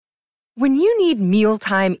When you need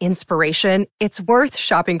mealtime inspiration, it's worth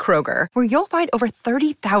shopping Kroger, where you'll find over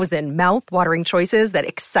 30,000 mouth-watering choices that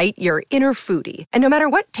excite your inner foodie. And no matter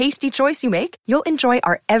what tasty choice you make, you'll enjoy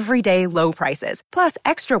our everyday low prices, plus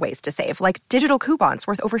extra ways to save, like digital coupons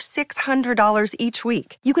worth over $600 each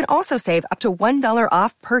week. You can also save up to $1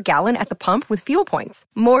 off per gallon at the pump with fuel points.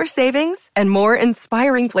 More savings and more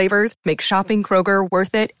inspiring flavors make shopping Kroger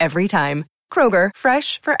worth it every time. Kroger,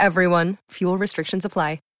 fresh for everyone. Fuel restrictions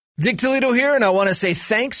apply. Dick Toledo here, and I want to say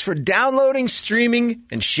thanks for downloading, streaming,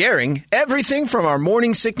 and sharing everything from our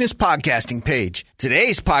Morning Sickness podcasting page.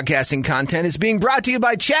 Today's podcasting content is being brought to you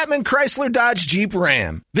by Chapman Chrysler Dodge Jeep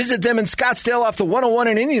Ram. Visit them in Scottsdale off the 101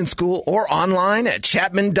 in Indian School or online at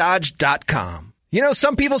chapmandodge.com. You know,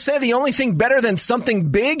 some people say the only thing better than something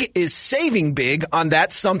big is saving big on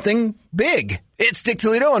that something big. It's Dick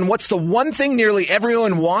Toledo, and what's the one thing nearly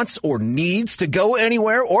everyone wants or needs to go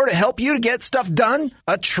anywhere or to help you to get stuff done?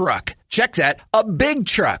 A truck. Check that, a big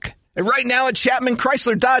truck. And right now at Chapman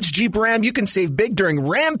Chrysler Dodge Jeep Ram, you can save big during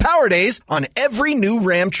Ram Power Days on every new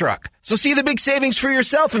Ram truck. So see the big savings for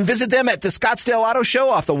yourself and visit them at the Scottsdale Auto Show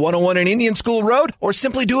off the 101 in Indian School Road, or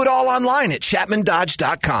simply do it all online at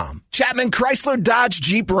chapmandodge.com. Chapman Chrysler Dodge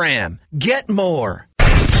Jeep Ram. Get more.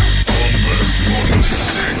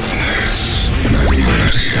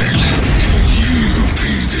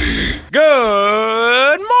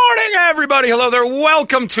 Good morning, everybody. Hello there.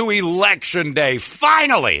 Welcome to Election Day.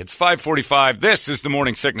 Finally, it's 5:45. This is the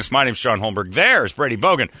Morning Sickness. My name's Sean Holmberg. There's Brady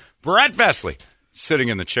Bogan, Brett Vesley sitting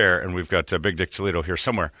in the chair, and we've got Big Dick Toledo here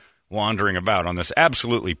somewhere wandering about on this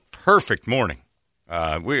absolutely perfect morning.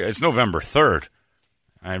 It's November 3rd.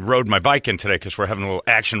 I rode my bike in today because we're having a little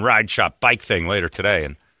action ride shop bike thing later today,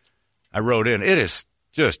 and I rode in. It is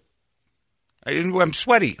just, I'm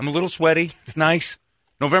sweaty. I'm a little sweaty. It's nice.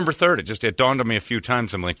 November 3rd, it dawned on me a few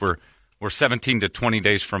times. I'm like, we're 17 to 20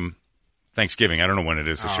 days from Thanksgiving. I don't know when it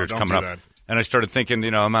is this year. It's coming up. That. And I started thinking,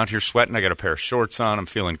 I'm out here sweating. I got a pair of shorts on. I'm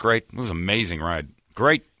feeling great. It was an amazing ride.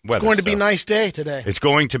 Great weather. It's going to be a nice day today. It's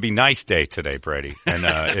going to be nice day today, Brady. And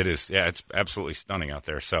it is, it's absolutely stunning out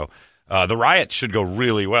there. So the riot should go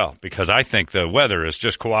really well because I think the weather is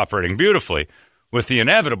just cooperating beautifully with the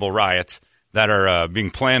inevitable riots that are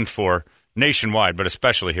being planned for nationwide, but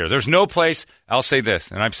especially here. There's no place, I'll say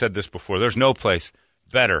this, and I've said this before, there's no place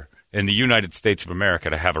better in the United States of America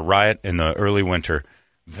to have a riot in the early winter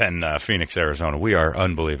than Phoenix, Arizona. We are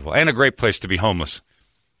unbelievable. And a great place to be homeless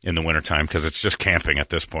in the wintertime because it's just camping at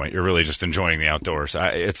this point. You're really just enjoying the outdoors.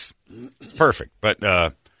 It's perfect. But,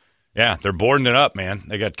 yeah, they're boarding it up, man.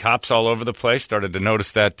 They got cops all over the place. Started to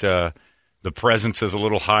notice that the presence is a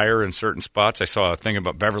little higher in certain spots. I saw a thing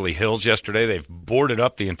about Beverly Hills yesterday. They've boarded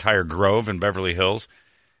up the entire Grove in Beverly Hills.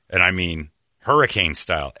 And I mean, hurricane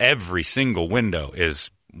style. Every single window is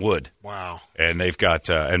wood. Wow. And they've got,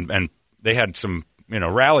 and they had some,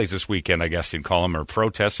 rallies this weekend, I guess you'd call them, or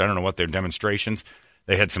protests. I don't know what they're demonstrations.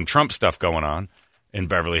 They had some Trump stuff going on in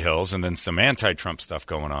Beverly Hills and then some anti-Trump stuff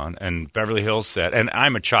going on. And Beverly Hills said, and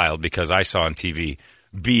I'm a child because I saw on TV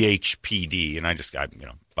BHPD, and I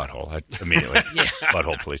butthole. Immediately,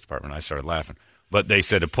 Butthole Police Department. I started laughing. But they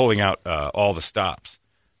said pulling out all the stops.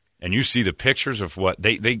 And you see the pictures of what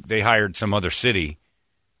they hired some other city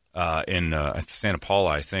in Santa Paula,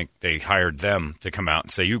 I think. They hired them to come out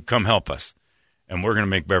and say, you come help us. And we're going to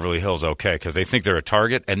make Beverly Hills okay because they think they're a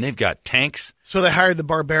target, and they've got tanks. So they hired the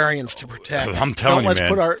barbarians to protect. I'm telling you,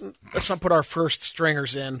 man. Let's not put our first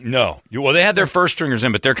stringers in. No. Well, they had their first stringers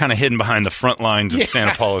in, but they're kind of hidden behind the front lines of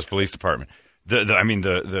Santa Paula's police department.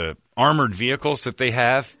 The armored vehicles that they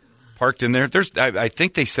have parked in there. I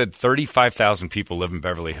think they said 35,000 people live in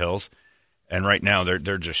Beverly Hills, and right now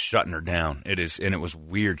they're just shutting her down. It was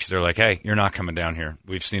weird because they're like, hey, you're not coming down here.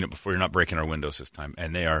 We've seen it before. You're not breaking our windows this time,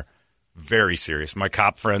 and they are very serious. My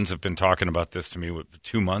cop friends have been talking about this to me for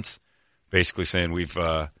 2 months, basically saying we've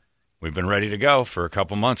been ready to go for a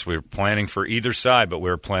couple months. We were planning for either side, but we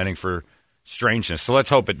were planning for strangeness. So let's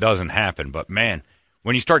hope it doesn't happen. But man,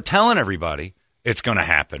 when you start telling everybody it's going to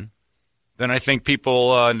happen, then I think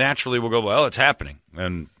people naturally will go, well, it's happening.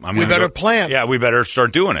 And we better plan. Yeah, we better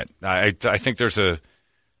start doing it. I think there's a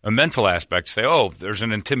mental aspect to say, oh, there's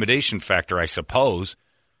an intimidation factor, I suppose,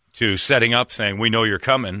 to setting up saying, we know you're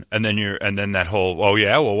coming, and then that whole, oh,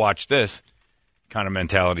 yeah, well, watch this kind of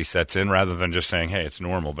mentality sets in rather than just saying, hey, it's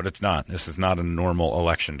normal. But it's not. This is not a normal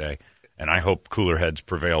election day. And I hope cooler heads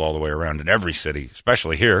prevail all the way around in every city,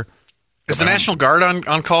 especially here. Is the National Guard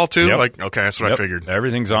on call, too? Yep. Okay, that's what I figured.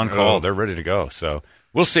 Everything's on call. They're ready to go. So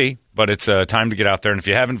we'll see. But it's time to get out there. And if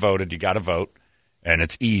you haven't voted, you got to vote. And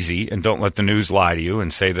it's easy. And don't let the news lie to you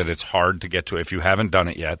and say that it's hard to get to it if you haven't done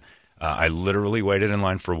it yet. I literally waited in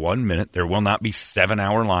line for 1 minute. There will not be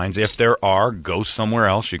 7-hour lines. If there are, go somewhere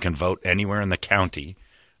else. You can vote anywhere in the county,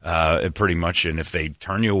 pretty much. And if they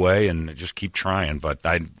turn you away, and just keep trying. But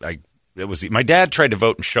my dad tried to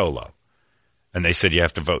vote in Show Low, and they said you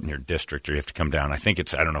have to vote in your district or you have to come down. I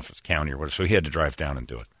don't know if it's county or what. So he had to drive down and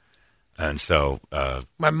do it. And so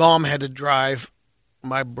my mom had to drive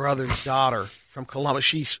my brother's daughter from Columbus.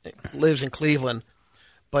 She lives in Cleveland,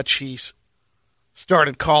 but she's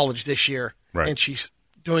started college this year, right, and she's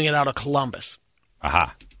doing it out of Columbus.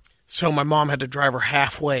 Aha. So my mom had to drive her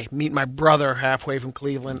halfway, meet my brother halfway from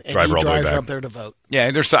Cleveland, and he drives her up there to vote. Yeah,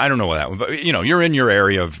 I don't know what that one, but you're in your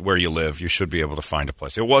area of where you live. You should be able to find a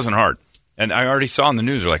place. It wasn't hard. And I already saw in the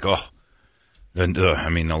news, they're like,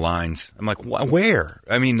 the lines. I'm like, where?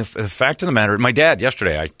 I mean, the fact of the matter, my dad,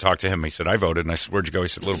 yesterday, I talked to him. He said, I voted. And I said, where'd you go? He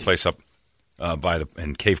said, little place up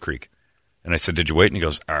in Cave Creek. And I said, did you wait? And he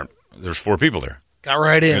goes, there's 4 people there. Got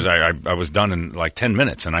right in. I was done in like 10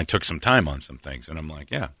 minutes, and I took some time on some things. And I'm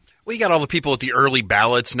like, yeah. Well, you got all the people at the early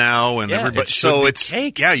ballots now, and everybody.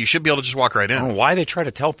 You should be able to just walk right in. I don't know why they try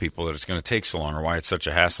to tell people that it's going to take so long or why it's such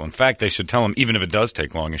a hassle. In fact, they should tell them, even if it does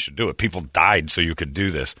take long, you should do it. People died so you could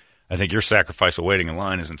do this. I think your sacrifice of waiting in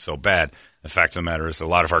line isn't so bad. The fact of the matter is a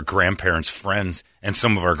lot of our grandparents' friends and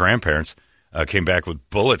some of our grandparents came back with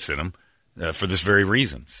bullets in them for this very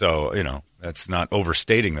reason. So, that's not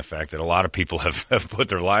overstating the fact that a lot of people have put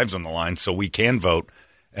their lives on the line so we can vote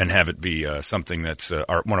and have it be something that's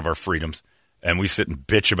one of our freedoms. And we sit and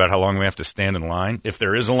bitch about how long we have to stand in line. If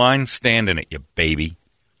there is a line, stand in it, you baby.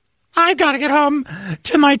 I've got to get home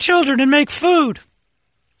to my children and make food.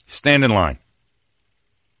 Stand in line.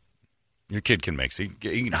 Your kid can make. So you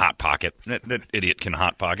can Hot Pocket. That idiot can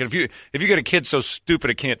Hot Pocket. If you get a kid so stupid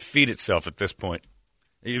it can't feed itself at this point,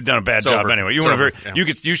 you've done a bad job anyway.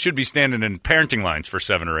 You should be standing in parenting lines for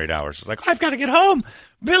 7 or 8 hours. It's like, I've got to get home.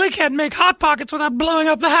 Billy can't make Hot Pockets without blowing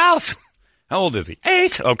up the house. How old is he?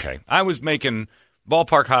 8. Okay. I was making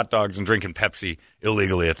ballpark hot dogs and drinking Pepsi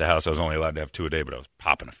illegally at the house. I was only allowed to have 2 a day, but I was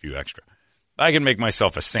popping a few extra. I could make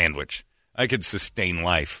myself a sandwich. I could sustain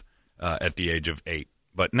life at the age of 8.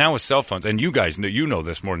 But now with cell phones, and you guys know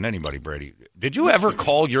this more than anybody, Brady. Did you ever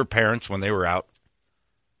call your parents when they were out?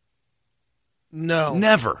 No.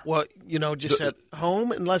 Never. Well, just at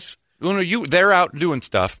home unless... Well, no, they're out doing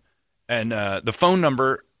stuff, and the phone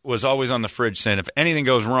number was always on the fridge saying, if anything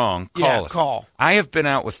goes wrong, call us. Call. I have been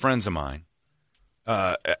out with friends of mine,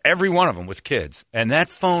 every one of them with kids, and that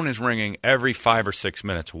phone is ringing every 5 or 6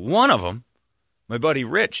 minutes. One of them, my buddy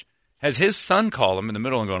Rich, has his son call him in the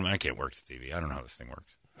middle and going, I can't work the TV. I don't know how this thing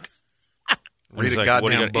works. Read a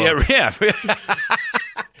goddamn book. Yeah.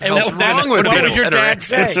 And what's wrong with what would your dad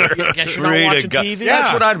say? Guess you're not watching TV?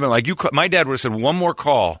 That's what I'd been like. My dad would have said, one more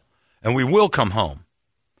call, and we will come home.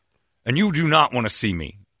 And you do not want to see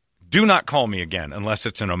me. Do not call me again unless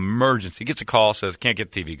it's an emergency. He gets a call, says, can't get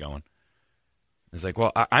TV going. He's like,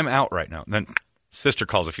 well, I'm out right now. And then sister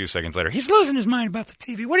calls a few seconds later. He's losing his mind about the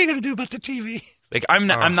TV. What are you going to do about the TV? Like, I'm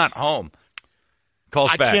not home.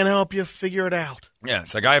 Calls back. I can't help you figure it out. Yeah,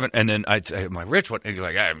 it's like I haven't. And then I'm like, Rich, what? And he's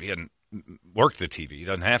like, he hadn't worked the TV. He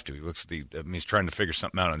doesn't have to. He looks at he's trying to figure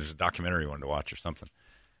something out. And there's a documentary he wanted to watch or something.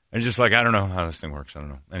 And just like, I don't know how this thing works. I don't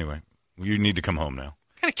know. Anyway, you need to come home now.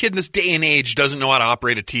 What kind of kid in this day and age doesn't know how to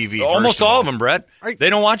operate a TV? Almost all of them, Brett. They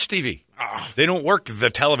don't watch TV. They don't work the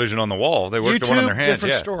television on the wall. They work YouTube, the one on their hands.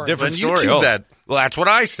 Different story. Different story. YouTube that. Well, that's what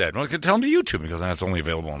I said. Well, I could tell him to YouTube because that's only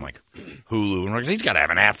available on like Hulu. And he's got to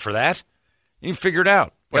have an app for that. You can figure it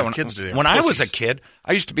out. Well, kids do. When I was a kid,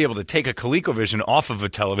 I used to be able to take a ColecoVision off of a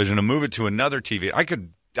television and move it to another TV.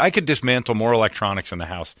 I could dismantle more electronics in the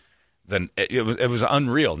house than it was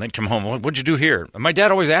unreal. And they'd come home. What'd you do here? And my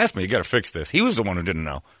dad always asked me, you got to fix this. He was the one who didn't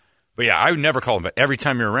know. But yeah, I would never call them. But every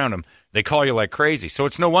time you're around them, they call you like crazy. So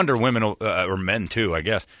it's no wonder women or men too, I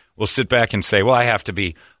guess, will sit back and say, well, I have to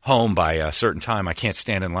be home by a certain time. I can't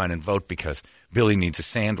stand in line and vote because Billy needs a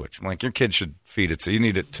sandwich. I'm like, your kid should feed it. So you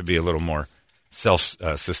need it to be a little more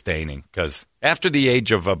self-sustaining, because after the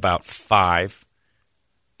age of about 5,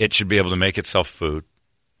 it should be able to make itself food,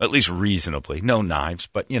 at least reasonably. No knives,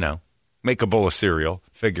 but, make a bowl of cereal,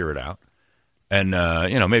 figure it out, and,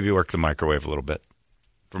 maybe work the microwave a little bit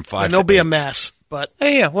from 5 and there'll to be 8. a mess, but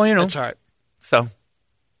Hey, well, that's all right. So,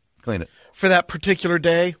 clean it. For that particular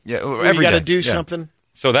day, Yeah, you got to do something.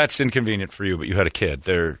 So that's inconvenient for you, but you had a kid.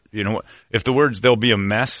 If the words "there'll be a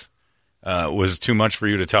mess" was too much for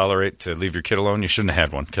you to tolerate to leave your kid alone, you shouldn't have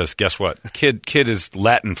had one. Because guess what? Kid is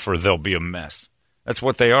Latin for "there'll be a mess." That's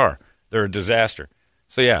what they are. They're a disaster.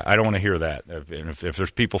 So yeah, I don't want to hear that. If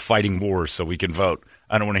there's people fighting wars so we can vote,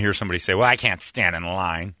 I don't want to hear somebody say, "Well, I can't stand in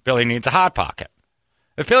line. Billy needs a Hot Pocket."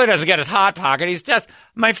 If Billy doesn't get his Hot Pocket,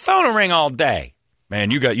 my phone will ring all day.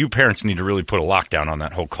 Man, you parents need to really put a lockdown on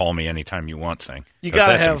that whole call me anytime you want thing. You got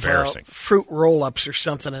to have fruit roll-ups or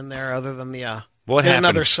something in there other than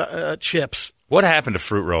the chips. What happened to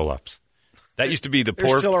fruit roll-ups? That used to be the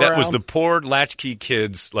poor. That was the poor latchkey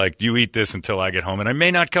kids. Like, you eat this until I get home, and I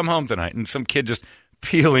may not come home tonight. And some kid just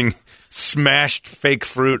peeling smashed fake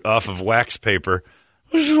fruit off of wax paper.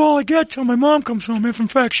 This is all I get till my mom comes home. If in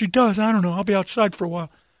fact she does, I don't know. I'll be outside for a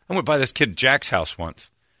while. I went by this kid Jack's house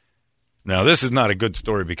once. Now, this is not a good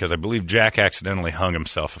story because I believe Jack accidentally hung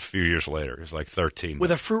himself a few years later. He was like 13.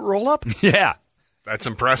 With a fruit roll-up? Yeah. That's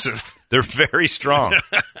impressive. They're very strong.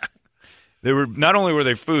 They were not only were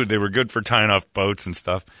they food, they were good for tying off boats and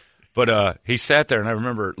stuff. But he sat there, and I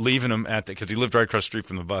remember leaving him because he lived right across the street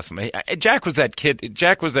from the bus. Jack was that kid.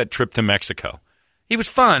 Jack was that trip to Mexico. He was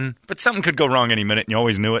fun, but something could go wrong any minute, and you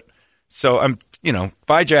always knew it. So I'm,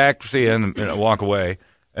 bye, Jack, see you, and I walk away.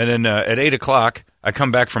 And then at 8 o'clock, I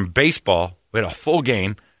come back from baseball. We had a full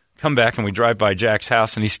game. Come back, and we drive by Jack's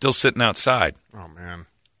house, and he's still sitting outside. Oh, man.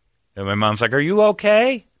 And my mom's like, "Are you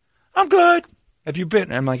okay?" "I'm good." "Have you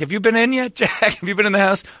been?" I'm like, "Have you been in yet, Jack? Have you been in the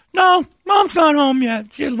house?" "No, Mom's not home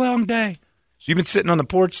yet. She had a long day." "So you've been sitting on the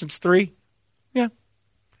porch since 3? "Yeah."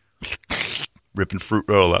 Ripping fruit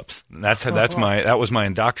roll-ups. That was my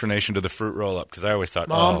indoctrination to the fruit roll-up because I always thought,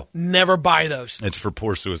 Mom, never buy those. It's for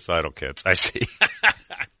poor suicidal kids. I see.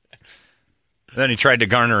 Then he tried to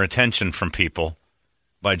garner attention from people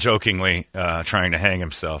by jokingly trying to hang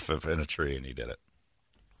himself in a tree, and he did it.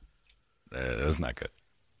 It was not good.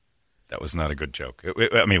 That was not a good joke.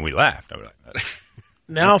 We laughed.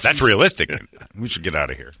 Now, that's realistic. We should get out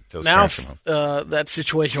of here. Now, that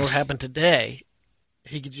situation will happen today.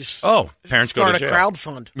 He could just parents go to jail. Start a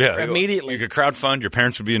crowdfund immediately. You could crowdfund. Your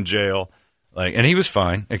parents would be in jail. And he was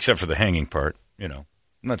fine, except for the hanging part. I'm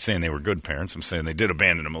not saying they were good parents. I'm saying they did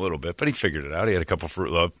abandon him a little bit, but he figured it out. He had a couple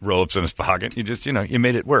fruit roll-ups in his pocket. You just, you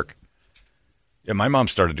made it work. Yeah, my mom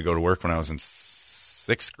started to go to work when I was in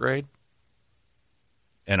 6th grade.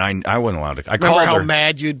 And I wasn't allowed to. Remember how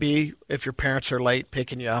mad you'd be if your parents are late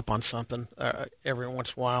picking you up on something every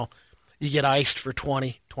once in a while? You get iced for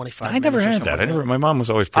 20, 25 minutes. I never had that. My mom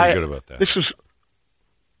was always pretty good about that. This was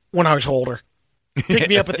when I was older. Pick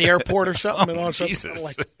me up at the airport or something. And all of a sudden,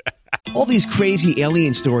 Jesus. All these crazy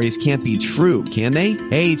alien stories can't be true, can they?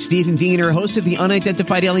 Hey, it's Stephen Diener, host of the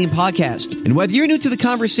Unidentified Alien Podcast. And whether you're new to the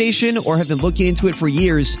conversation or have been looking into it for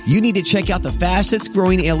years, you need to check out the fastest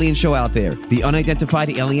growing alien show out there, the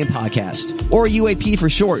Unidentified Alien Podcast, or UAP for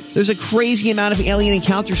short. There's a crazy amount of alien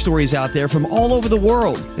encounter stories out there from all over the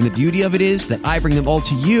world. And the beauty of it is that I bring them all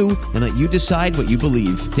to you and let you decide what you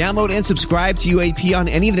believe. Download and subscribe to UAP on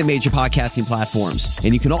any of the major podcasting platforms.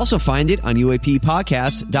 And you can also find it on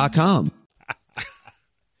UAPpodcast.com.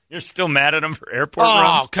 You're still mad at him for airport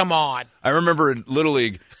runs? Oh, come on. I remember in Little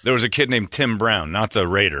League, there was a kid named Tim Brown, not the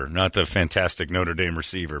Raider, not the fantastic Notre Dame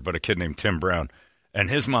receiver, but a kid named Tim Brown.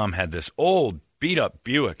 And his mom had this old, beat-up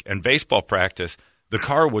Buick. And baseball practice, the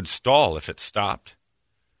car would stall if it stopped.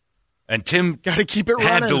 And Tim Gotta keep it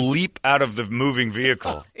had running. to leap out of the moving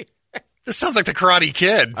vehicle. This sounds like the Karate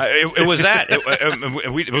Kid. It was that.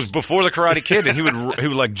 It was before the Karate Kid, and he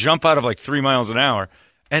would like jump out of like 3 miles an hour.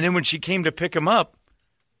 And then when she came to pick him up,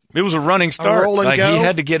 it was a running start. Roll and like go. He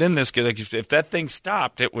had to get in this. Like, if that thing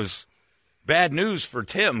stopped, it was bad news for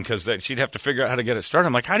Tim because she'd have to figure out how to get it started.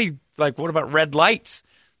 I'm like, how do you what about red lights?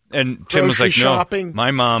 And Tim was like, shopping. No,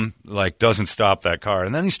 my mom doesn't stop that car.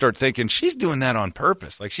 And then you start thinking she's doing that on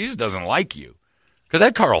purpose. Like she just doesn't like you because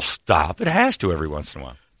that car will stop. It has to every once in a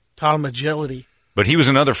while. Taught him agility. But he was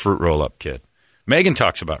another fruit roll-up kid. Megan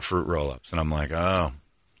talks about fruit roll-ups, and I'm like, oh.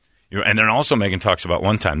 And then also Megan talks about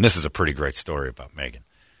one time. This is a pretty great story about Megan.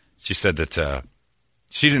 She said that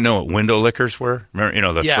she didn't know what window lickers were.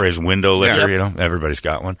 Remember, the phrase window licker, everybody's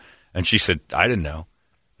got one. And she said, I didn't know.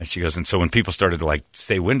 And she goes, and so when people started to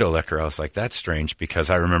say window licker, I was like, that's strange because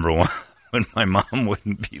I remember when my mom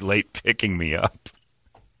wouldn't be late picking me up.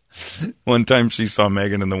 One time she saw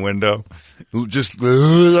Megan in the window, just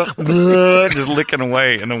licking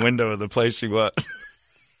away in the window of the place she was.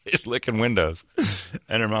 Just licking windows.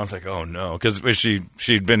 And her mom's like, oh, no. Because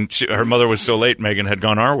her mother was so late, Megan had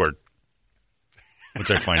gone R-word, which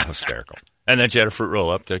I find hysterical. And then she had a fruit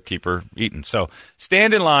roll-up to keep her eating. So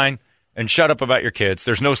stand in line and shut up about your kids.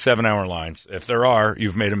 There's no 7-hour lines. If there are,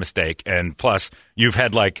 you've made a mistake. And plus, you've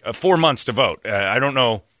had 4 months to vote. I don't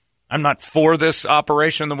know. I'm not for this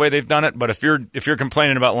operation the way they've done it, but if you're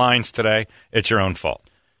complaining about lines today, it's your own fault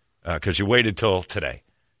because you waited till today.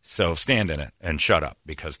 So stand in it and shut up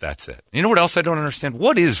because that's it. You know what else I don't understand?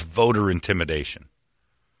 What is voter intimidation?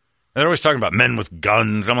 They're always talking about men with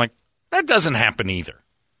guns. I'm like, that doesn't happen either.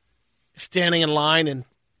 standing in line and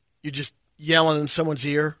you're just yelling in someone's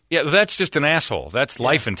ear. Yeah, that's just an asshole. That's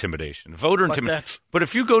life intimidation. Voter intimidation. But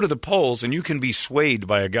if you go to the polls and you can be swayed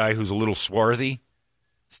by a guy who's a little swarthy,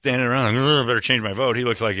 standing around, like, better change my vote. He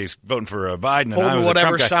looks like he's voting for Biden. And holding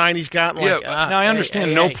whatever sign he's got. Yeah, now I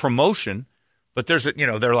understand promotion, but there's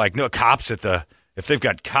they're like, no, cops if they've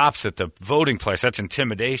got cops at the voting place, that's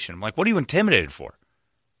intimidation. I'm like, what are you intimidated for?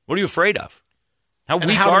 What are you afraid of? How weak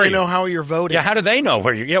are you? How do they know how you're voting? Yeah, how do they know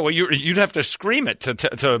where you? Yeah, well, you'd have to scream it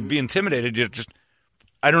to be intimidated.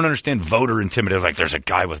 I don't understand voter intimidation. Like, there's a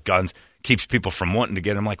guy with guns keeps people from wanting to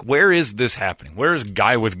get him. Like, where is this happening? Where is a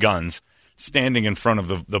guy with guns standing in front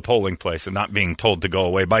of the polling place and not being told to go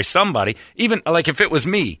away by somebody? Even like if it was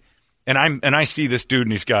me, and I see this dude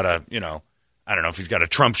and he's got I don't know if he's got a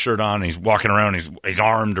Trump shirt on and he's walking around, he's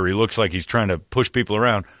armed, or he looks like he's trying to push people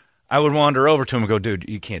around. I would wander over to him and go, dude,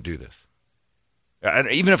 you can't do this.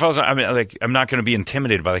 Even if I'm not going to be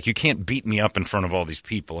intimidated by you can't beat me up in front of all these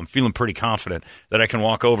people. I'm feeling pretty confident that I can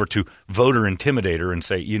walk over to voter intimidator and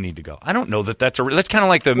say, you need to go. I don't know that's kind of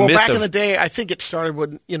like the myth. Well, back in the day, I think it started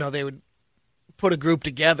when, they would put a group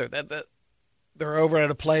together that they're over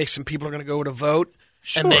at a place and people are going to go to vote.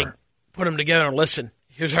 Sure. And they put them together and listen,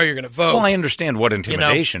 here's how you're going to vote. Well, I understand what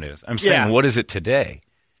intimidation is. I'm saying, what is it today?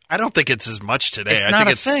 I don't think it's as much today. It's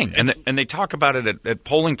not a thing. And they talk about it at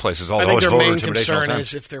polling places. I think their main concern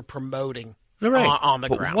is if they're promoting on the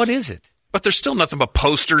ground. What is it? But there's still nothing but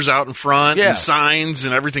posters out in front and signs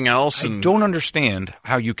and everything else. I don't understand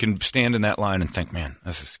how you can stand in that line and think, man,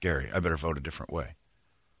 this is scary. I better vote a different way.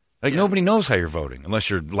 Nobody knows how you're voting unless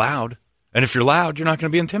you're loud. And if you're loud, you're not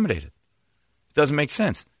going to be intimidated. It doesn't make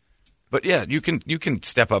sense. But, yeah, you can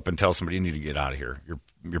step up and tell somebody you need to get out of here.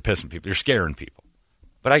 You're pissing people. You're scaring people.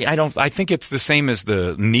 But I think it's the same as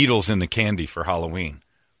the needles in the candy for Halloween.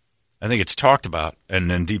 I think it's talked about,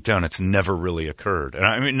 and then deep down it's never really occurred. And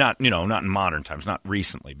I mean, not in modern times, not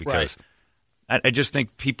recently, because I just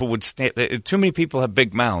think people would too many people have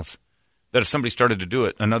big mouths that if somebody started to do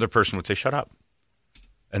it, another person would say, shut up.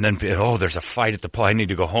 And then, there's a fight at the poll. I need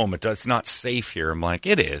to go home. It's not safe here. I'm like,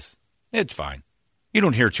 it is. It's fine. You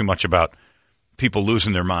don't hear too much about people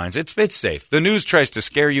losing their minds. It's safe. The news tries to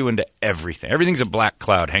scare you into everything. Everything's a black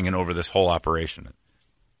cloud hanging over this whole operation.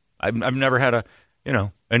 I've never had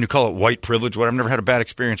and you call it white privilege. I've never had a bad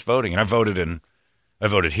experience voting. And I voted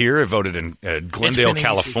here. I voted in Glendale,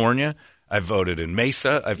 California. I voted in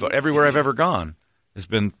Mesa. Everywhere I've ever gone has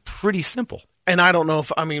been pretty simple. And I don't know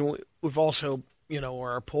if we've also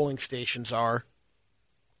where our polling stations are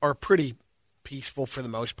pretty peaceful for the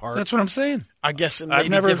most part. That's what I'm saying. I guess in maybe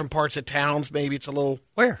different parts of towns, maybe it's a little...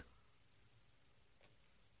 Where?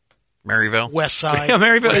 Maryvale? West Side. Yeah,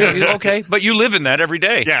 Maryvale. Okay, but you live in that every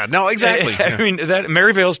day. Yeah, no, exactly. I mean,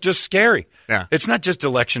 Maryvale's just scary. Yeah. It's not just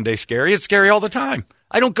Election Day scary. It's scary all the time.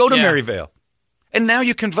 I don't go to Maryvale. And now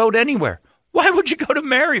you can vote anywhere. Why would you go to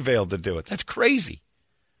Maryvale to do it? That's crazy.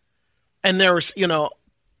 And there's,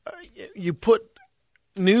 you put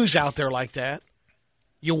news out there like that,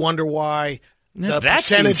 you wonder why the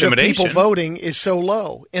percentage of people voting is so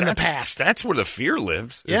low in the past. That's where the fear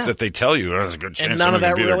lives, is that they tell you there's a good chance. And none of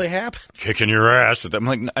that really happened. Kicking your ass. I'm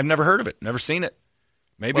like, I've never heard of it, never seen it.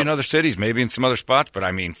 Maybe in other cities, maybe in some other spots, but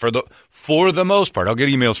I mean, for the most part, I'll get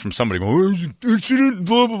emails from somebody going, "Where's the incident?"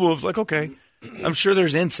 Blah blah blah. It's like, okay, I'm sure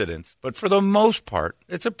there's incidents, but for the most part,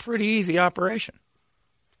 it's a pretty easy operation.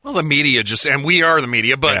 Well, the media and we are the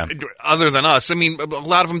media, but other than us, I mean, a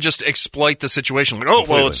lot of them just exploit the situation. Like,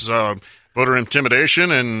 well, it's voter intimidation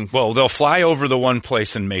and... Well, they'll fly over the one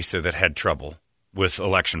place in Mesa that had trouble with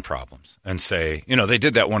election problems and say, they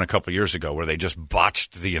did that one a couple years ago where they just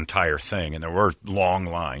botched the entire thing and there were long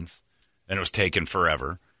lines and it was taking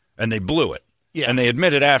forever and they blew it. Yeah. And they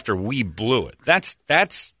admitted after, we blew it.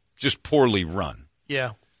 That's just poorly run.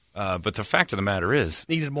 Yeah. But the fact of the matter is...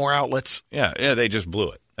 Needed more outlets. Yeah, they just blew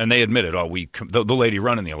it. And they admitted, the lady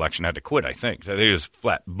running the election had to quit, I think. So they just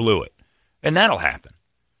flat blew it. And that'll happen.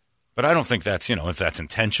 But I don't think that's, if that's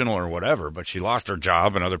intentional or whatever. But she lost her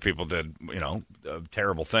job and other people did,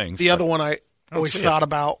 terrible things. The other one I always thought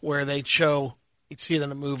about where they'd show, you'd see it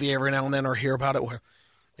in a movie every now and then or hear about it where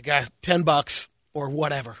the guy, $10 or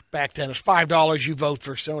whatever. Back then it's $5, you vote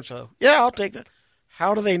for so-and-so. Yeah, I'll take that.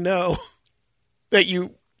 How do they know that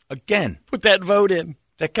you, again, put that vote in?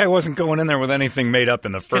 That guy wasn't going in there with anything made up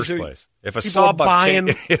in the first place. If a sawbuck buying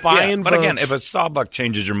but again, if a sawbuck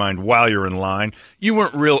changes your mind while you're in line, you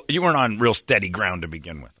weren't on real steady ground to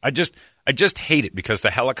begin with. I just hate it because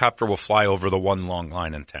the helicopter will fly over the one long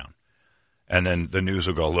line in town, and then the news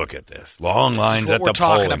will go, look at this long lines at the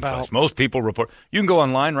polling place. Most people report. You can go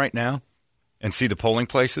online right now and see the polling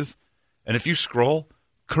places, and if you scroll,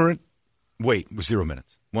 current wait was 0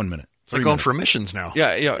 minutes, 1 minute. It's like going for missions now.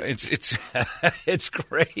 Yeah, it's it's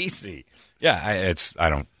crazy. Yeah, I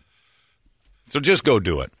don't. So just go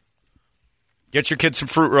do it. Get your kid some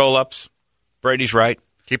fruit roll-ups. Brady's right.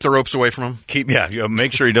 Keep the ropes away from him.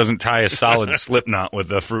 Make sure he doesn't tie a solid slip knot with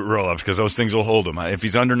the fruit roll-ups because those things will hold him. If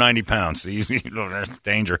he's under 90 pounds, that's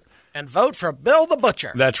danger. And vote for Bill the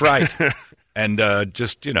Butcher. That's right. And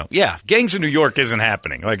gangs in New York isn't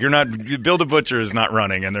happening. Like Bill the Butcher is not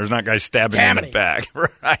running, and there's not guys stabbing him in the back.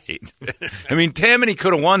 Right. I mean, Tammany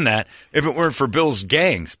could have won that if it weren't for Bill's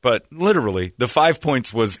gangs. But literally, the 5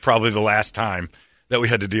 points was probably the last time that we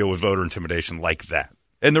had to deal with voter intimidation like that.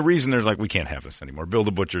 And the reason we can't have this anymore. Bill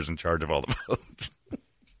the Butcher's in charge of all the votes.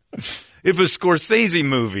 If a Scorsese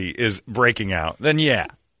movie is breaking out, then yeah.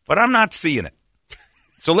 But I'm not seeing it.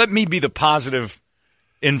 So let me be the positive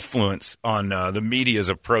influence on the media's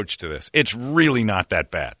approach to this. It's really not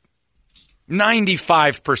that bad.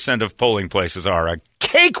 95% of polling places are a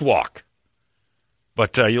cakewalk.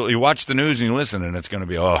 But you watch the news and you listen, and it's going to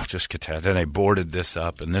be, just catastrophe. And they boarded this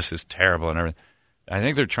up, and this is terrible and everything. I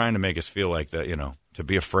think they're trying to make us feel like that, to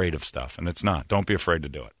be afraid of stuff, and it's not. Don't be afraid to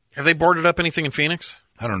do it. Have they boarded up anything in Phoenix?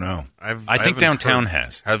 I don't know. I think downtown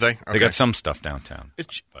has. Have they? Okay. They got some stuff downtown.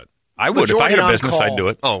 But I would. If I had a business, I'd do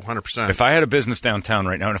it. Oh, 100%. If I had a business downtown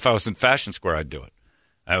right now, and if I was in Fashion Square, I'd do it.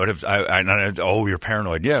 I would have. You're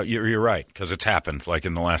paranoid. Yeah, you're right, because it's happened like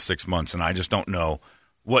in the last 6 months, and I just don't know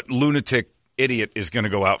what lunatic idiot is going to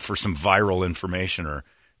go out for some viral information, or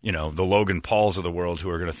the Logan Pauls of the world who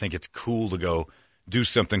are going to think it's cool to go do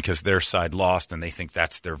something because their side lost and they think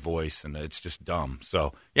that's their voice, and it's just dumb.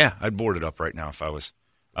 So yeah, I'd board it up right now if I was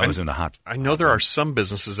in the hot. I know there are some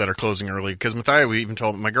businesses that are closing early because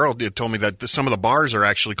my girl told me that some of the bars are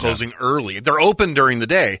actually closing early. They're open during the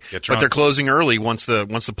day, but they're closing early once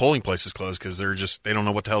the polling place is closed because they don't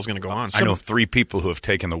know what the hell's going to go on. I know 3 people who have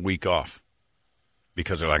taken the week off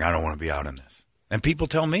because they're like, I don't want to be out in this. And people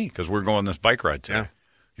tell me because we're going on this bike ride today. Yeah.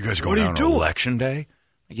 You guys are going out on election day?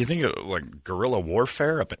 You think of like guerrilla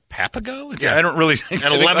warfare up at Papago? Yeah. I don't really think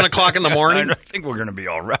at 11 o'clock in the morning. I think we're going to be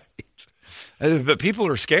all right. But people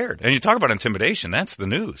are scared, and you talk about intimidation. That's the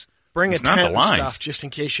news. Bring it's a tent and stuff just in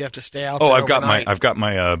case you have to stay out. There I've got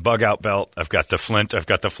my bug out belt. I've got the flint. I've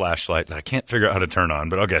got the flashlight that I can't figure out how to turn on,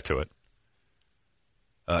 but I'll get to it.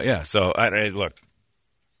 So look,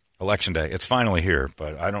 election day. It's finally here,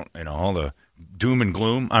 but I don't. All the doom and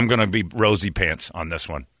gloom. I'm going to be rosy pants on this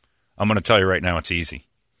one. I'm going to tell you right now, it's easy.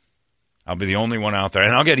 I'll be the only one out there.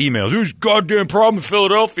 And I'll get emails. There's a goddamn problem in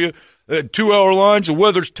Philadelphia. 2-hour lines. The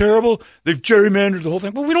weather's terrible. They've gerrymandered the whole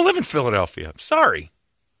thing. But we don't live in Philadelphia. I'm sorry.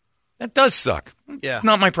 That does suck. Yeah.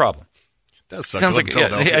 Not my problem. It does suck. Sounds like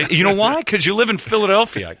Philadelphia. You know why? Because you live in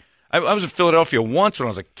Philadelphia. I was in Philadelphia once when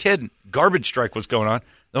I was a kid. Garbage strike was going on.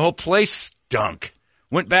 The whole place stunk.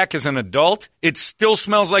 Went back as an adult. It still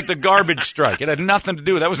smells like the garbage strike. It had nothing to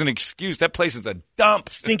do with that. Was an excuse. That place is a dump.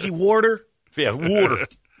 Stinky water. Yeah, water.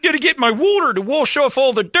 Got to get my water to wash off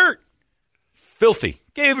all the dirt. Filthy.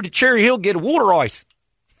 Gave it to Cherry Hill, get a water ice.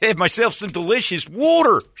 Had myself some delicious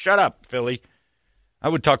water. Shut up, Philly. I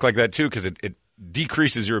would talk like that, too, because it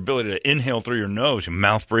decreases your ability to inhale through your nose. You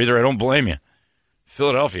mouth breather, I don't blame you.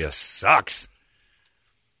 Philadelphia sucks.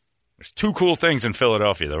 There's 2 cool things in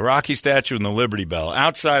Philadelphia, the Rocky statue and the Liberty Bell.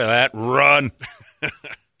 Outside of that, run.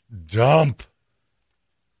 Dump.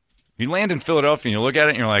 You land in Philadelphia and you look at it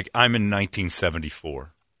and you're like, I'm in 1974.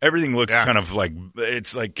 Everything looks kind of like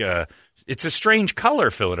it's a strange color,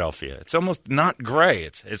 Philadelphia. It's almost not gray.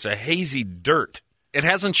 It's a hazy dirt. It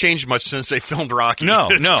hasn't changed much since they filmed Rocky. No,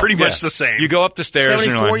 it's pretty much the same. You go up the stairs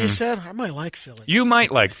 74, and you're like, you said? I might like Philly. You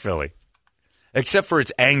might like Philly. Except for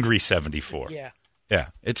it's angry 74. Yeah. Yeah.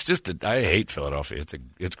 It's just I hate Philadelphia.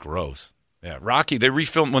 It's gross. Yeah, Rocky, they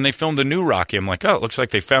refilmed, when they filmed the new Rocky, I'm like, oh, it looks like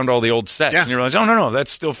they found all the old sets. Yeah. And you realize, oh, no,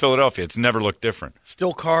 that's still Philadelphia. It's never looked different.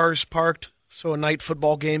 Still cars parked so a night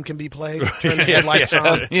football game can be played. Turn the headlights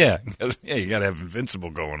on. Yeah, you got to have Invincible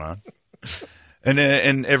going on.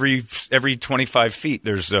 And every 25 feet,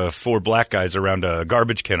 there's 4 black guys around a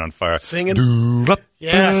garbage can on fire. Singing?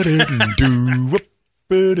 Yeah.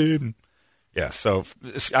 Yeah, so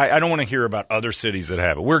I don't want to hear about other cities that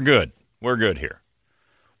have it. We're good. We're good here.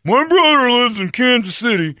 My brother lives in Kansas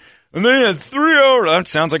City, and they had 3 hours. That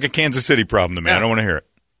sounds like a Kansas City problem to me. Yeah. I don't want to hear it.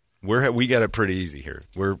 We got it pretty easy here.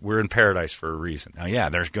 We're in paradise for a reason. Now, yeah,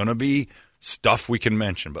 there's going to be stuff we can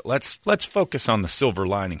mention, but let's focus on the silver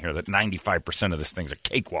lining here. That 95% of this thing's a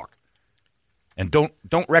cakewalk. And don't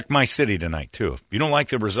wreck my city tonight too. If you don't like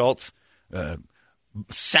the results,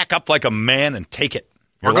 sack up like a man and take it.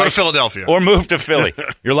 Or go to Philadelphia. Or move to Philly.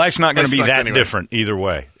 Your life's not going to be that different either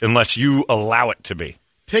way, unless you allow it to be.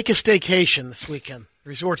 Take a staycation this weekend.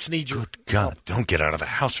 Resorts need you. Good God, don't get out of the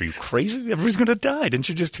house. Are you crazy? Everybody's going to die. Didn't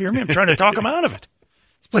you just hear me? I'm trying to talk them out of it.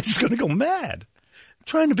 This place is going to go mad. I'm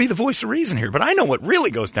trying to be the voice of reason here, but I know what really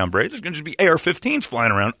goes down, Brady. There's going to just be AR-15s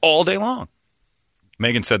flying around all day long.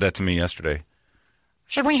 Megan said that to me yesterday.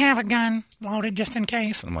 Should we have a gun loaded just in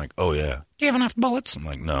case? I'm like, oh, yeah. Do you have enough bullets? I'm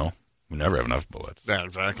like, no. We never have enough bullets. Yeah,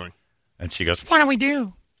 exactly. And she goes, what do we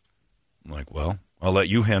do? I'm like, well, I'll let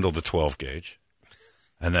you handle the 12 gauge.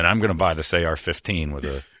 And then I'm going to buy this AR-15 with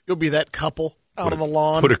a... You'll be that couple out on the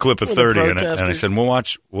lawn. Put a clip of 30 in it. And I said, we'll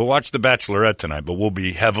watch The Bachelorette tonight, but we'll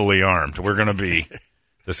be heavily armed. We're going to be...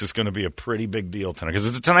 This is going to be a pretty big deal tonight.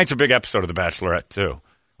 Because tonight's a big episode of The Bachelorette, too.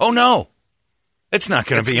 Oh, no. It's not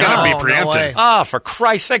going to be on. It's going to be preempted. No for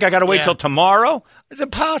Christ's sake, I got to wait till tomorrow? It's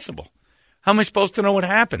impossible. How am I supposed to know what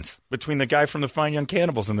happens between the guy from the Fine Young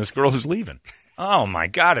Cannibals and this girl who's leaving? Oh, my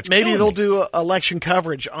God, it's Maybe they'll me. do election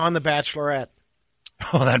coverage on The Bachelorette.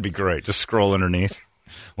 Oh, that'd be great. Just scroll underneath.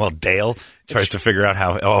 Well, Dale tries to figure out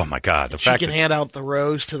how. Oh my God! The fact she can hand out the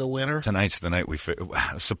rose to the winner. Tonight's the night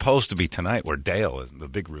it's supposed to be tonight, where Dale is the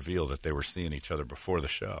big reveal that they were seeing each other before the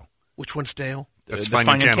show. Which one's Dale? That's the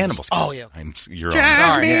Fine Young Cannibals. Oh yeah, you're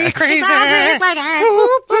Drives on. me crazy.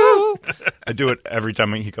 I do it every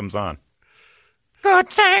time he comes on. Good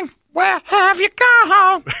thing. Where have you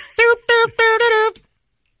gone? Doop, doop, doop, doop, doop.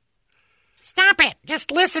 Stop it.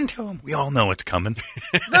 Just listen to him. We all know it's coming.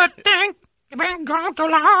 Good thing. You've been gone too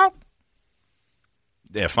long.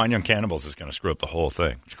 Yeah, Fine Young Cannibals is going to screw up the whole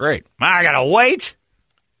thing. It's great. I got to wait?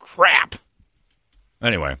 Crap.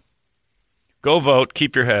 Anyway, go vote,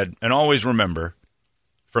 keep your head, and always remember,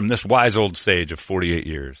 from this wise old sage of 48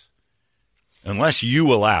 years, unless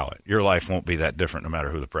you allow it, your life won't be that different no matter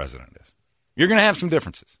who the president is. You're going to have some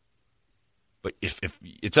differences. But if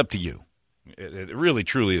it's up to you. It really,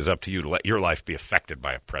 truly is up to you to let your life be affected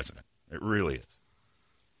by a president. It really is.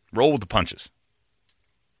 Roll with the punches.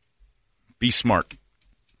 Be smart.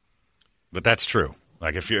 But that's true.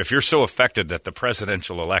 Like if you're so affected that the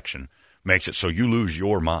presidential election makes it so you lose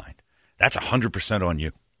your mind, that's 100% on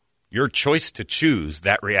you. Your choice to choose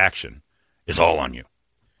that reaction is all on you.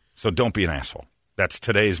 So don't be an asshole. That's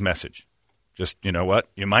today's message. Just, you know what?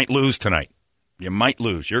 You might lose tonight. You might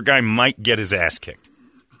lose. Your guy might get his ass kicked.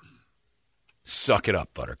 Suck it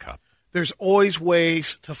up, Buttercup. There's always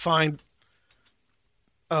ways to find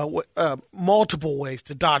multiple ways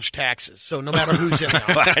to dodge taxes. So no matter who's in there.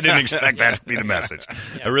 I didn't expect that to be the message.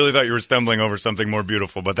 Yeah. I really thought you were stumbling over something more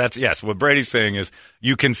beautiful. But that's, yes, what Brady's saying is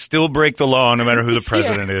you can still break the law no matter who the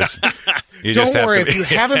president is. You Don't just worry. have to if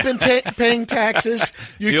you haven't been paying taxes,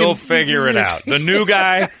 you'll figure it out. The new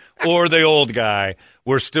guy or the old guy,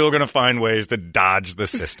 we're still going to find ways to dodge the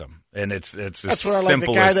system. And it's as That's what I like.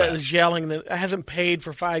 simple The guy as that is yelling that hasn't paid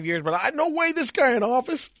for 5 years, but I no way this guy in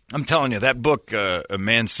office. I'm telling you, that book, A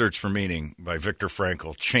Man's Search for Meaning by Viktor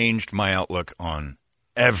Frankl, changed my outlook on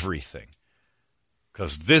everything.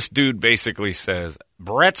 Because this dude basically says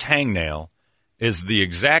Brett's hangnail is the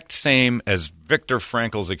exact same as Viktor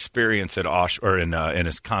Frankl's experience at in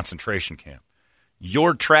his concentration camp.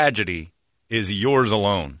 Your tragedy is yours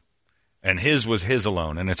alone. And his was his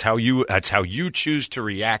alone, and that's how you choose to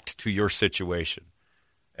react to your situation.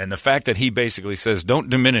 And the fact that he basically says,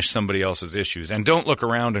 don't diminish somebody else's issues, and don't look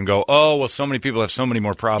around and go, oh, well, so many people have so many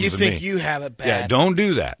more problems than me. You think you have it bad. Yeah, don't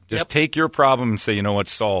do that. Just take your problem and say, you know what,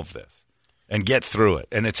 solve this, and get through it.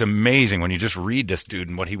 And it's amazing when you just read this dude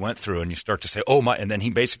and what he went through, and you start to say, oh, my, and then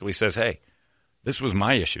he basically says, hey, this was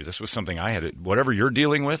my issue. This was something I had. Whatever you're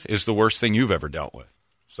dealing with is the worst thing you've ever dealt with.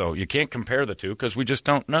 So you can't compare the two because we just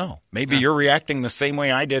don't know. Maybe you're reacting the same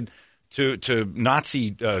way I did to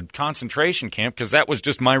Nazi concentration camp because that was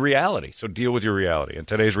just my reality. So deal with your reality. And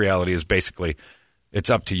today's reality is basically it's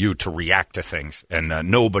up to you to react to things, and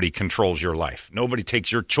nobody controls your life. Nobody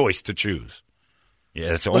takes your choice to choose.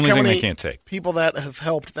 Yeah, it's the only thing they can't take. People that have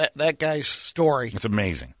helped that guy's story. It's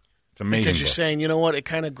amazing. It's amazing. Because you're saying, you know what, it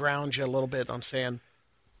kind of grounds you a little bit on saying,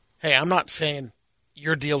 hey, I'm not saying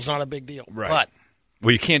your deal's not a big deal. Right. But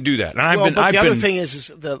well, you can't do that. And the other thing is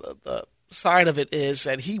the side of it is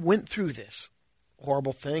that he went through this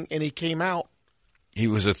horrible thing, and he came out. He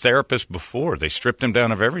was a therapist before. They stripped him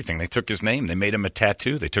down of everything. They took his name. They made him a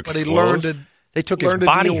tattoo. They took his clothes. They took his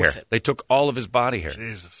body hair. They took all of his body hair.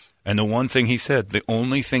 Jesus. And the one thing he said, the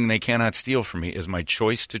only thing they cannot steal from me is my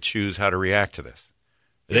choice to choose how to react to this.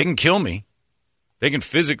 They can kill me. They can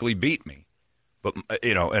physically beat me. But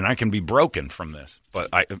and I can be broken from this. But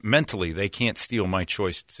mentally, they can't steal my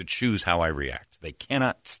choice to choose how I react. They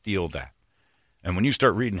cannot steal that. And when you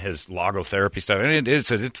start reading his logotherapy stuff, and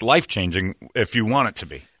it's life-changing if you want it to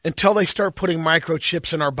be. Until they start putting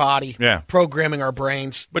microchips in our body, programming our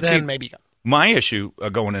brains, but then maybe. My issue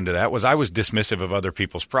going into that was I was dismissive of other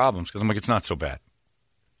people's problems because I'm like, it's not so bad.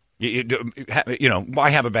 Why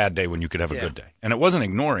have a bad day when you could have a good day? And it wasn't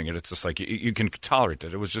ignoring it. It's just like you can tolerate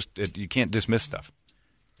it. It was just you can't dismiss stuff.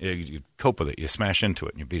 You cope with it. You smash into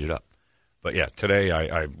it and you beat it up. But, yeah, today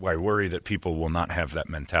I worry that people will not have that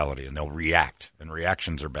mentality and they'll react. And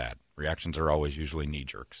reactions are bad. Reactions are always usually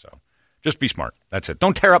knee-jerk. So just be smart. That's it.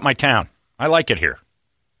 Don't tear up my town. I like it here.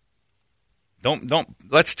 Don't.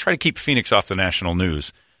 Let's try to keep Phoenix off the national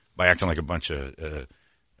news by acting like a bunch of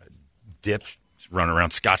dips running around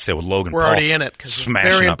Scottsdale with Logan Paul. We're already in it because it's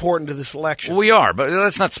very important to this election. Well, we are, but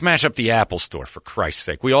let's not smash up the Apple Store, for Christ's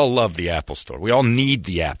sake. We all love the Apple Store. We all need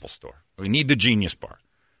the Apple Store. We need the Genius Bar.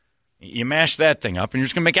 You mash that thing up, and you're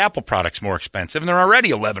just going to make Apple products more expensive, and they're already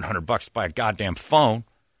 $1,100 to buy a goddamn phone.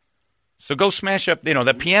 So go smash up,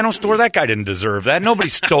 that piano store. That guy didn't deserve that. Nobody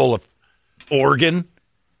stole an organ.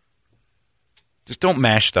 Just don't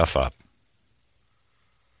mash stuff up.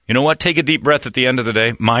 You know what? Take a deep breath at the end of the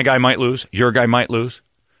day. My guy might lose. Your guy might lose.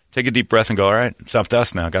 Take a deep breath and go, all right, it's up to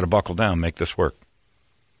us now. Got to buckle down, make this work.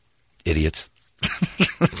 Idiots.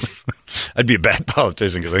 I'd be a bad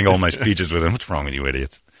politician because I think all my speeches with him. What's wrong with you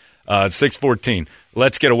idiots? It's 6:14.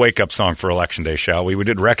 Let's get a wake-up song for Election Day, shall we? We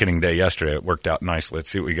did Reckoning Day yesterday. It worked out nicely. Let's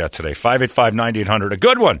see what we got today. 585-9800. A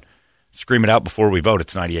good one. Scream it out before we vote.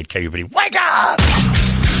 It's 98 KUPD. Wake up!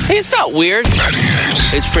 Hey, it's not weird.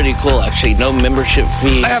 It's pretty cool, actually. No membership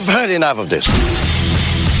fee. I have heard enough of this.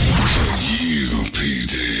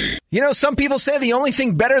 Some people say the only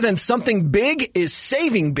thing better than something big is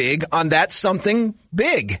saving big on that something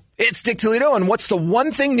big. It's Dick Toledo, and what's the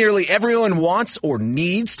one thing nearly everyone wants or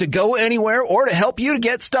needs to go anywhere or to help you to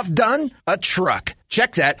get stuff done? A truck.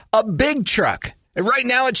 Check that, a big truck. And right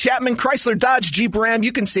now at Chapman Chrysler Dodge Jeep Ram,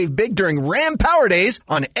 you can save big during Ram Power Days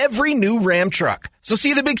on every new Ram truck. So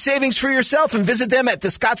see the big savings for yourself and visit them at the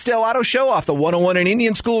Scottsdale Auto Show off the 101 and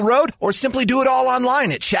Indian School Road, or simply do it all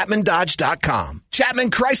online at ChapmanDodge.com.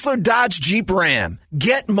 Chapman Chrysler Dodge Jeep Ram.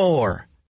 Get more.